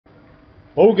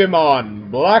Pokemon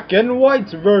Black and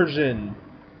White version.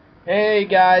 Hey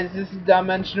guys, this is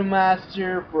Dimensional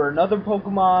Master for another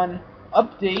Pokemon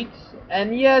update.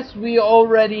 And yes, we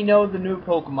already know the new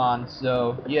Pokemon,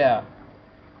 so yeah.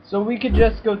 So we could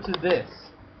just go to this,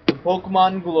 the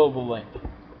Pokemon Global Link.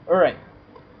 Alright,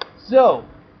 so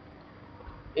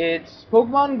it's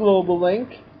Pokemon Global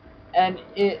Link, and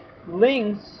it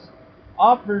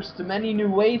offers to many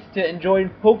new ways to enjoy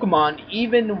Pokemon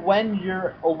even when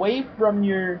you're away from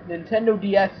your Nintendo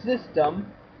DS system,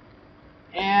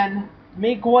 and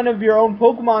make one of your own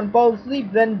Pokemon fall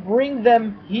asleep, then bring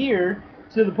them here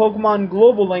to the Pokemon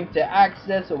Global Link to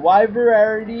access a wide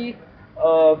variety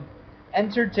of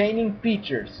entertaining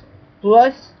features.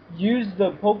 Plus, use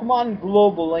the Pokemon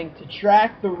Global Link to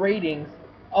track the ratings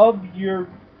of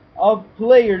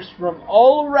players from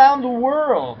all around the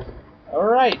world.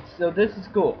 Alright, so this is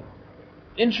cool.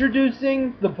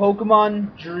 Introducing the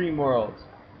Pokemon Dream World.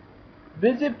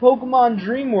 Visit Pokemon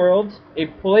Dream World, a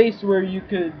place where you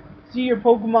could see your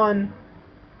Pokemon's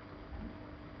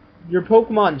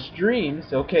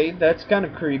dreams. Okay, that's kind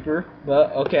of creeper,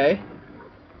 but okay.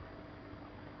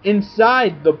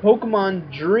 Inside the Pokemon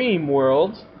Dream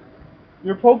World,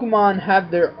 your Pokemon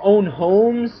have their own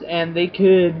homes, and they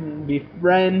could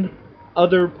befriend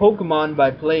other Pokemon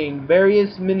by playing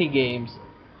various minigames.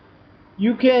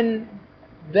 You can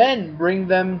then bring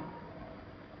them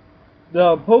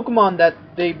the Pokemon that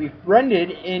they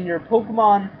befriended in your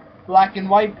Pokemon Black and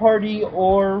White party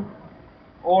or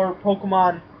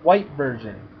Pokemon White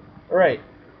version. Alright,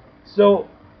 so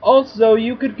also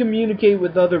you could communicate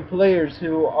with other players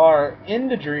who are in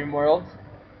the Dream World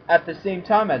at the same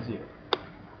time as you.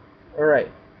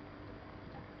 Alright.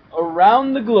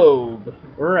 Around the globe.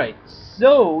 Alright,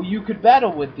 so you could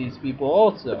battle with these people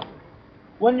also.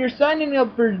 When you're signing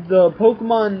up for the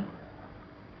Pokemon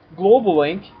Global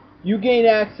Link, you gain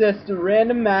access to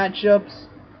random matchups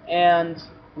and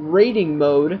rating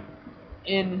mode,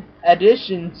 in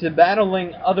addition to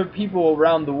battling other people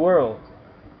around the world.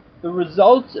 The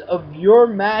results of your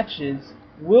matches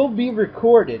will be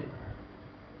recorded.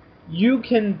 You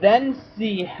can then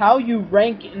see how you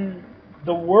rank in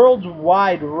the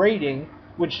worldwide rating,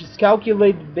 which is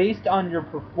calculated based on your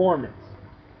performance.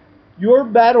 Your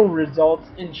battle results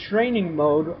in training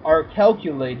mode are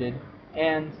calculated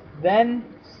and then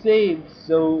saved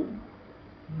so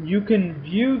you can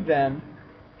view them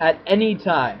at any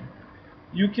time.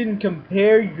 You can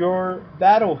compare your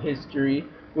battle history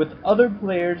with other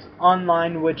players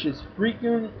online, which is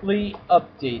frequently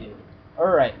updated.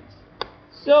 Alright,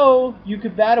 so you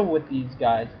could battle with these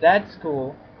guys. That's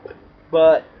cool.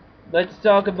 But let's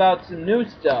talk about some new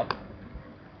stuff.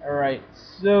 Alright,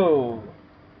 so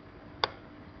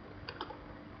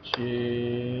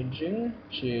changing.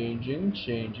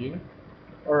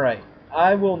 Alright,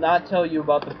 I will not tell you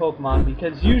about the Pokemon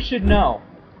because you should know.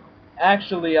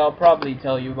 Actually, I'll probably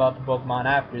tell you about the Pokemon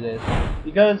after this,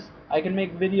 because I can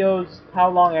make videos how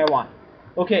long I want.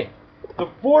 Okay, the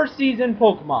 4-season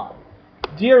Pokemon.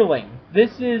 Deerling.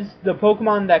 This is the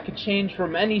Pokemon that could change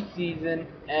from any season,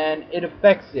 and it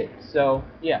affects it, so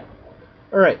yeah.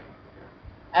 Alright,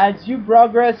 as you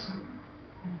progress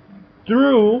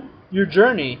through your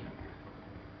journey,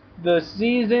 the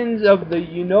seasons of the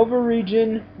Unova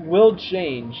region will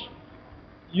change.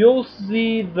 You'll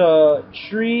see the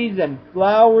trees and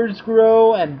flowers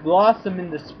grow and blossom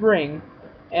in the spring,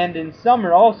 and in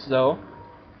summer also,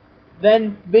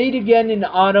 then fade again in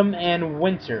autumn and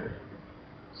winter.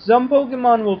 Some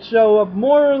Pokemon will show up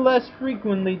more or less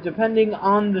frequently depending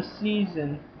on the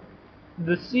season.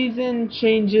 The season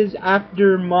changes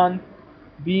after month.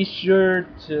 Be sure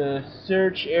to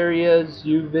search areas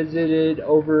you visited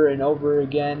over and over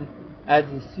again as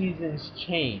the seasons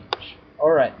change.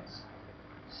 Alright.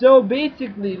 So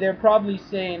basically they're probably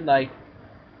saying like,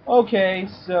 okay,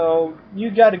 so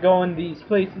you gotta go in these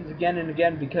places again and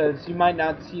again because you might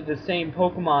not see the same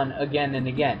Pokemon again and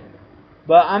again.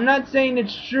 But I'm not saying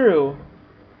it's true.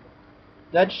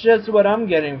 That's just what I'm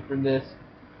getting from this.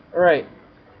 Alright.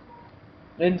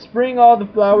 In spring all the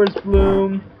flowers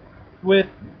bloom. With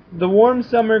the warm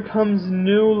summer comes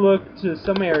new look to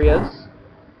some areas.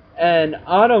 And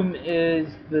autumn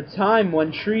is the time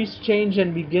when trees change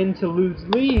and begin to lose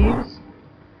leaves.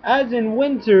 As in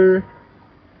winter,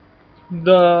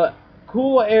 the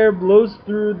cool air blows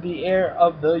through the air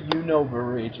of the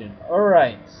Unova region.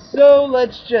 Alright, so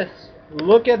let's just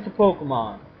look at the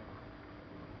Pokemon.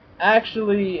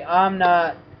 Actually, I'm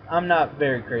not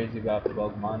very crazy about the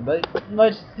Pokemon, but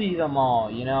let's see them all,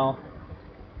 you know?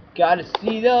 Gotta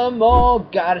see them all,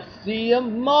 gotta see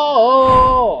them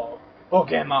all!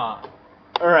 Pokemon!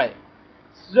 Alright,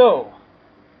 so,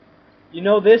 you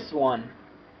know this one.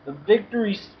 the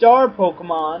Victory Star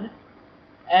Pokemon,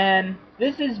 and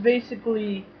this is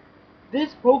basically,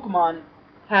 this Pokemon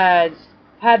has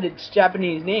had its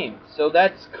Japanese name, so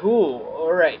that's cool.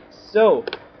 Alright, so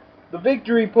the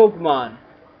Victory Pokemon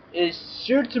is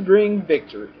sure to bring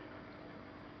victory.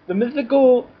 The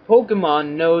mythical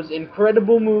Pokemon knows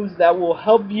incredible moves that will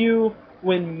help you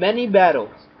win many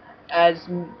battles. As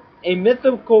a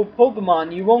mythical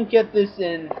Pokemon, you won't get this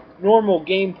in normal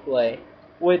gameplay,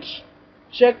 which,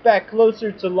 check back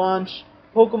closer to launch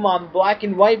Pokemon Black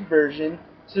and White version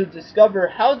to discover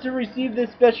how to receive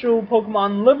this special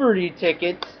Pokemon Liberty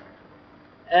tickets,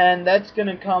 and that's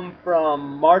gonna come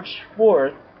from March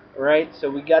 4th, right? So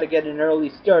we gotta get an early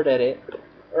start at it.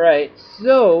 Alright,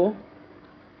 so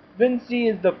Vinci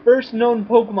is the first known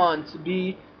Pokemon to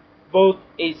be both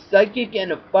a Psychic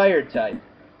and a Fire type.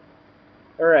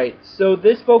 Alright, so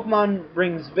this Pokemon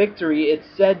brings victory. It's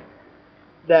said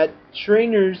that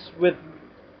trainers with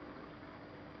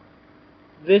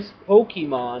this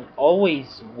Pokemon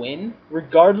always win,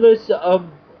 regardless of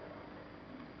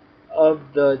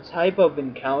the type of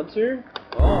encounter.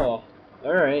 Oh,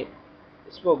 alright.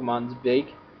 This Pokemon's big.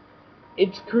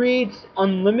 It creates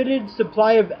unlimited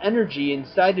supply of energy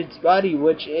inside its body,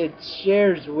 which it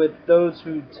shares with those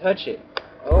who touch it.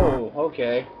 Oh,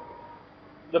 okay.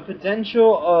 The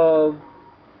potential of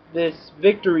this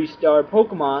Victory Star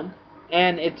Pokemon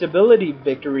and its ability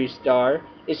Victory Star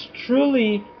is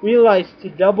truly realized to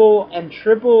double and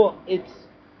triple its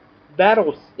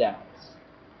battle stats.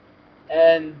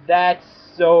 And that's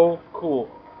so cool.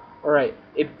 Alright,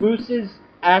 it boosts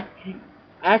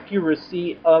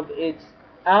accuracy of its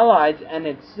allies and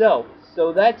itself,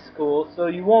 so that's cool, so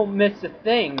you won't miss a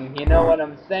thing, you know what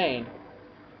I'm saying.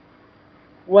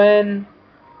 When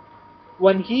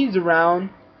he's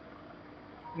around,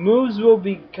 moves will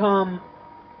become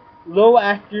low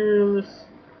accuracy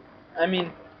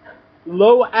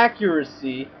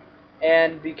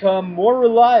and become more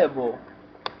reliable,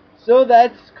 so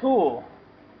that's cool.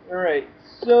 Alright,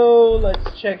 so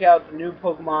let's check out the new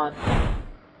Pokemon.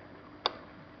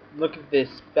 Look at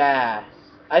this Bass.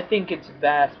 I think it's a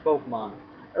Bass Pokemon.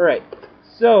 Alright,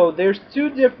 so there's two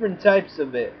different types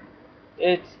of it.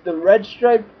 It's the red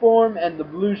stripe form and the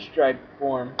blue stripe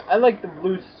form. I like the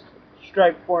blue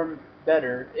stripe form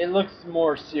better. It looks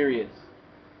more serious.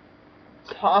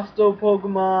 It's hostile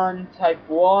Pokemon, type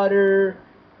water,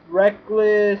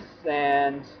 reckless,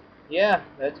 and yeah,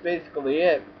 that's basically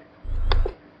it.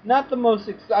 Not the most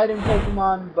exciting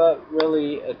Pokemon, but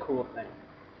really a cool thing.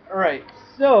 Alright,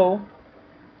 so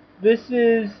this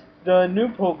is the new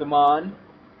Pokemon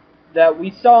that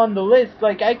we saw on the list.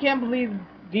 Like, I can't believe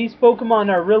these Pokemon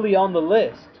are really on the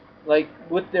list, like,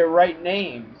 with their right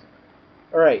names.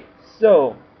 Alright,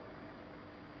 so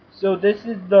this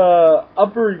is the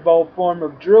upper evolved form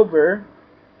of Drillbur,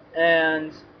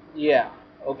 and yeah,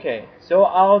 okay, so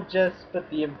I'll just put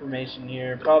the information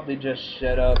here, probably just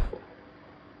shut up.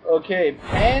 Okay,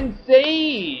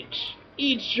 Pansage!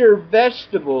 Eat your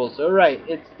vegetables. Alright,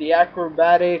 it's the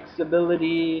acrobatics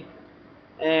ability,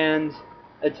 and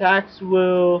attacks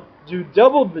will do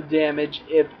double the damage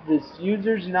if this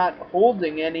user's not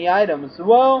holding any items.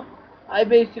 Well, I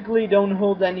basically don't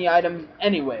hold any items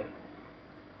anyway.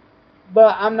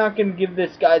 But I'm not going to give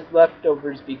this guy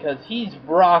leftovers because he's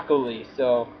broccoli,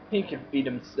 so he can feed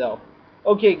himself.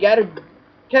 Okay,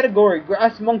 category,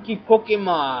 Grass Monkey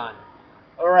Pokemon.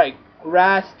 Alright,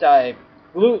 Grass type.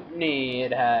 Gluttony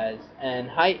it has, and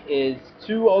height is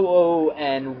 200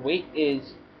 and weight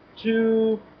is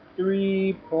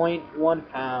 3.1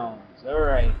 pounds.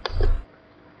 Alright.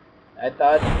 I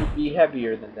thought it would be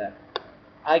heavier than that.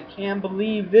 I can't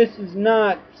believe this is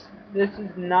not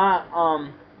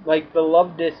like the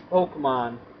Love Disc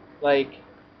Pokemon. Like,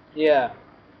 yeah.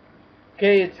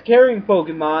 Okay, it's Caring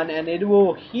Pokemon, and it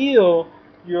will heal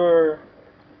your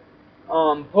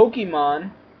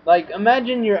Pokemon. Like,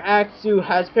 imagine your Axew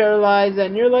has paralyzed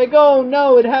and you're like, oh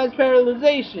no, it has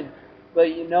paralyzation.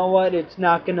 But you know what, it's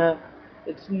no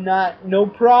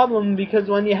problem, because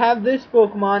when you have this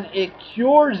Pokemon, it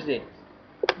cures it.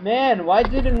 Man, why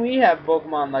didn't we have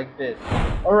Pokemon like this?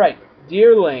 Alright,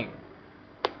 Deerling.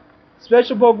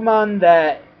 Special Pokemon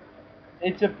that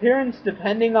its appearance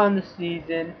depending on the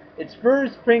season. Its fur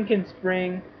is pink in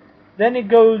spring, then it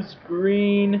goes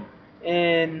green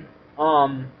in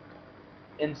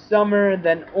summer,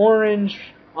 then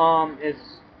orange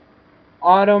is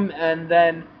autumn, and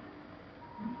then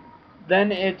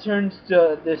it turns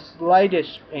to this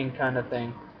lightish pink kind of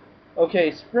thing.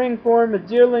 Okay, spring form, a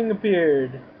Deerling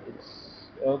appeared. It's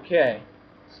okay.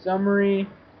 Summary,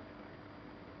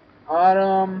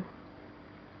 autumn,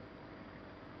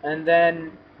 and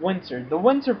then winter. The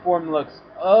winter form looks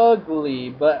ugly,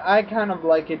 but I kind of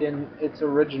like it in its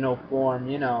original form,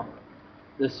 you know,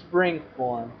 the spring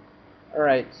form.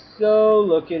 Alright, so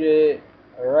look at it.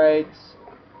 Alright,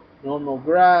 normal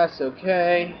grass,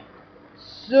 okay.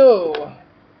 So,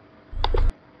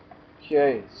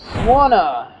 okay,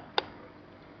 Swanna,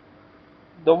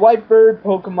 the white bird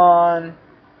Pokemon,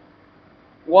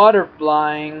 water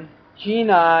flying,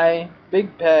 keen eye,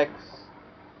 big pecs.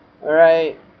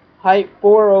 Alright, height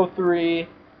 403,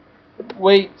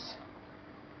 weight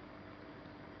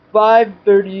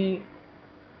 530,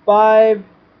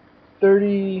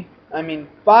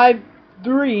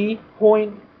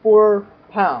 53.4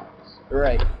 pounds.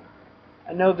 Alright.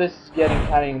 I know this is getting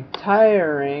kind of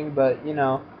tiring, but you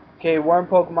know. Okay, worm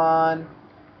Pokemon.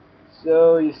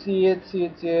 So you see it.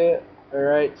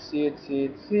 Alright, see it.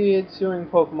 Sewing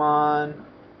Pokemon.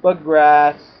 Bug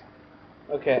grass.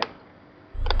 Okay.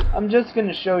 I'm just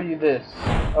gonna show you this.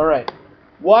 Alright.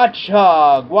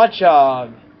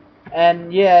 Watchog.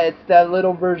 And yeah, it's that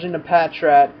little version of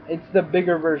Patrat. It's the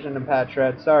bigger version of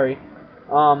Patrat, sorry.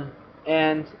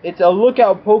 And it's a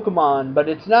lookout Pokemon, but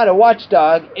it's not a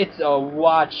watchdog, it's a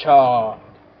Watchog.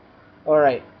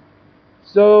 Alright.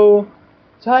 So,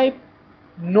 type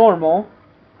normal,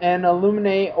 and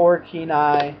illuminate or keen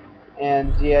eye,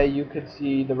 and yeah, you could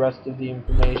see the rest of the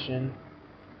information.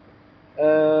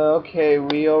 Okay,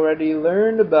 we already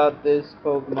learned about this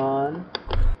Pokemon.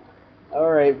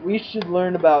 Alright, we should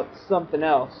learn about something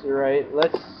else, alright?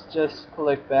 Let's just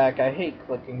click back. I hate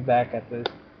clicking back at this.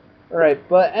 Alright,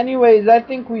 but anyways, I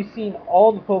think we've seen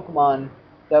all the Pokemon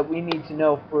that we need to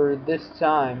know for this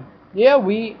time. Yeah,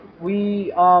 we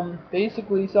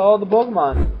basically saw all the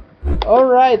Pokemon.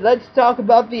 Alright, let's talk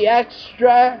about the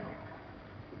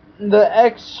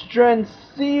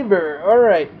Extranceiver.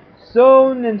 Alright,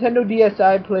 so Nintendo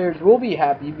DSi players will be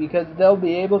happy because they'll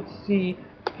be able to see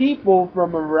people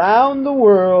from around the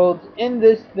world in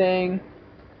this thing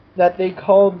that they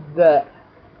called the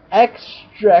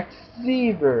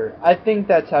Extranceiver. I think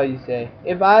that's how you say.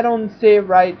 If I don't say it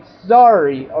right,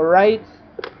 sorry, alright?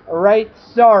 Alright,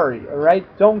 sorry, alright?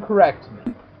 Don't correct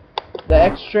me. The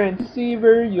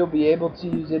Extranceiver, you'll be able to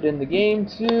use it in the game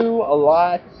too, a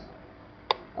lot.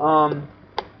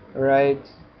 Right.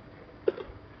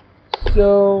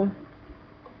 So,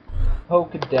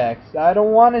 Pokedex. I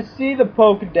don't want to see the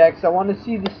Pokedex, I want to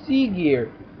see the Seagear.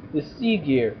 The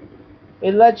Seagear.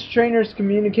 It lets trainers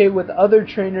communicate with other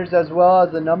trainers as well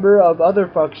as a number of other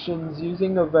functions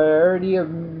using a variety of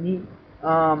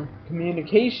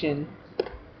communication.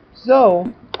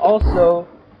 So, also,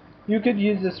 you could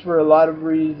use this for a lot of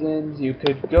reasons. You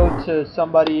could go to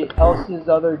somebody else's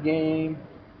other game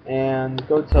and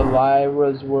go to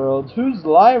Lyra's world. Who's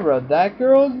Lyra? That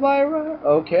girl's Lyra?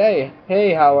 Okay.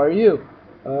 Hey, how are you?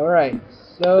 Alright,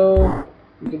 so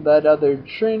you can let other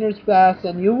trainers pass,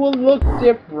 and you will look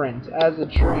different as a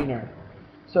trainer.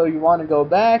 So you want to go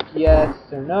back, yes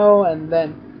or no, and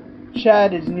then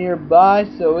Chad is nearby,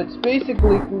 so it's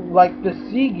basically like the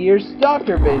Seagear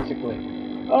Stalker, basically.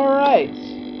 Alright.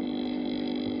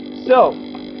 So,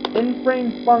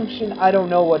 in-frame function, I don't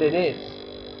know what it is.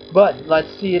 But let's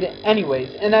see it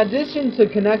anyways. In addition to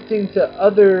connecting to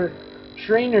other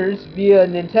trainers via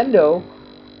Nintendo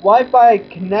Wi-Fi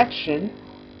connection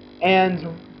and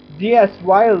DS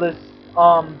wireless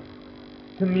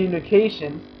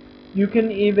communications, you can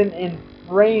even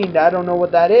inframe, I don't know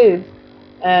what that is,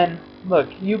 and look,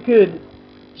 you could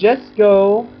just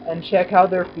go and check how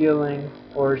they're feeling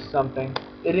or something.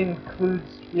 It includes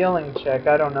feeling check,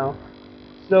 I don't know.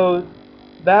 So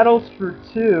battles for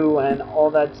 2 and all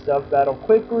that stuff, battle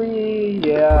quickly,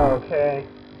 yeah, okay.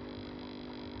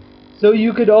 So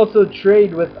you could also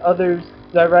trade with others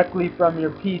directly from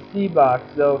your PC box,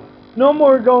 so no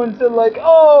more going to like,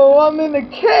 oh, I'm in a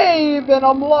cave and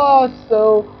I'm lost,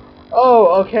 so,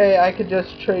 oh, okay, I could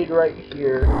just trade right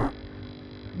here.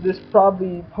 This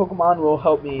probably Pokemon will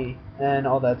help me and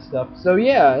all that stuff. So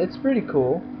yeah, it's pretty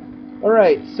cool.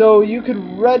 Alright, so you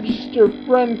could register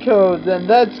friend codes, and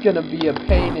that's gonna be a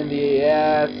pain in the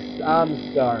ass.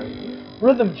 I'm sorry.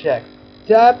 Rhythm check.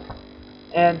 Tap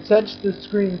and touch the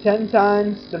screen 10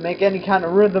 times to make any kind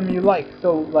of rhythm you like.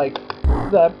 So, like,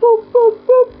 the boop, boop,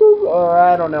 boop, boop, or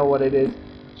I don't know what it is.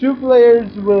 2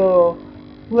 players will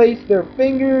place their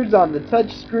fingers on the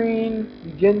touch screen,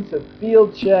 begin to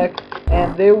field check,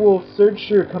 and they will search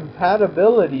your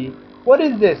compatibility. What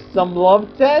is this, some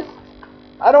love test?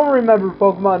 I don't remember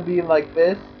Pokemon being like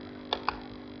this.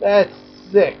 That's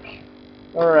sick.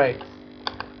 Alright.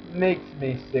 Makes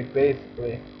me sick,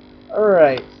 basically.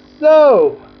 Alright,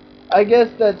 so I guess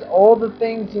that's all the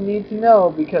things you need to know,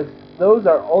 because those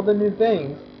are all the new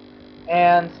things.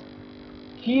 And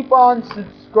keep on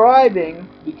subscribing,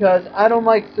 because I don't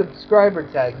like subscriber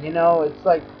tag. You know, it's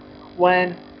like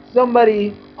when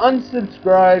somebody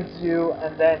unsubscribes you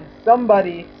and then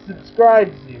somebody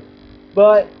subscribes you.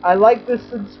 But I like the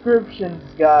subscriptions,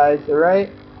 guys, alright?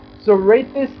 So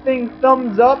rate this thing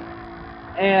thumbs up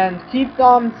and keep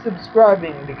on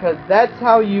subscribing, because that's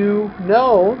how you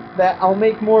know that I'll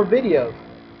make more videos.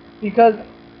 Because,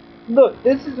 look,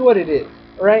 this is what it is,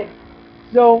 alright?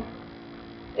 So,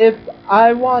 if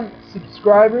I want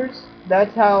subscribers,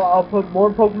 that's how I'll put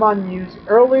more Pokemon news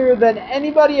earlier than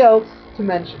anybody else to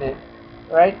mention it,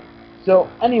 alright? So,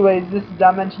 anyways, this is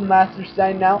Dimension Master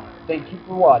signing out. Thank you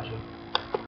for watching.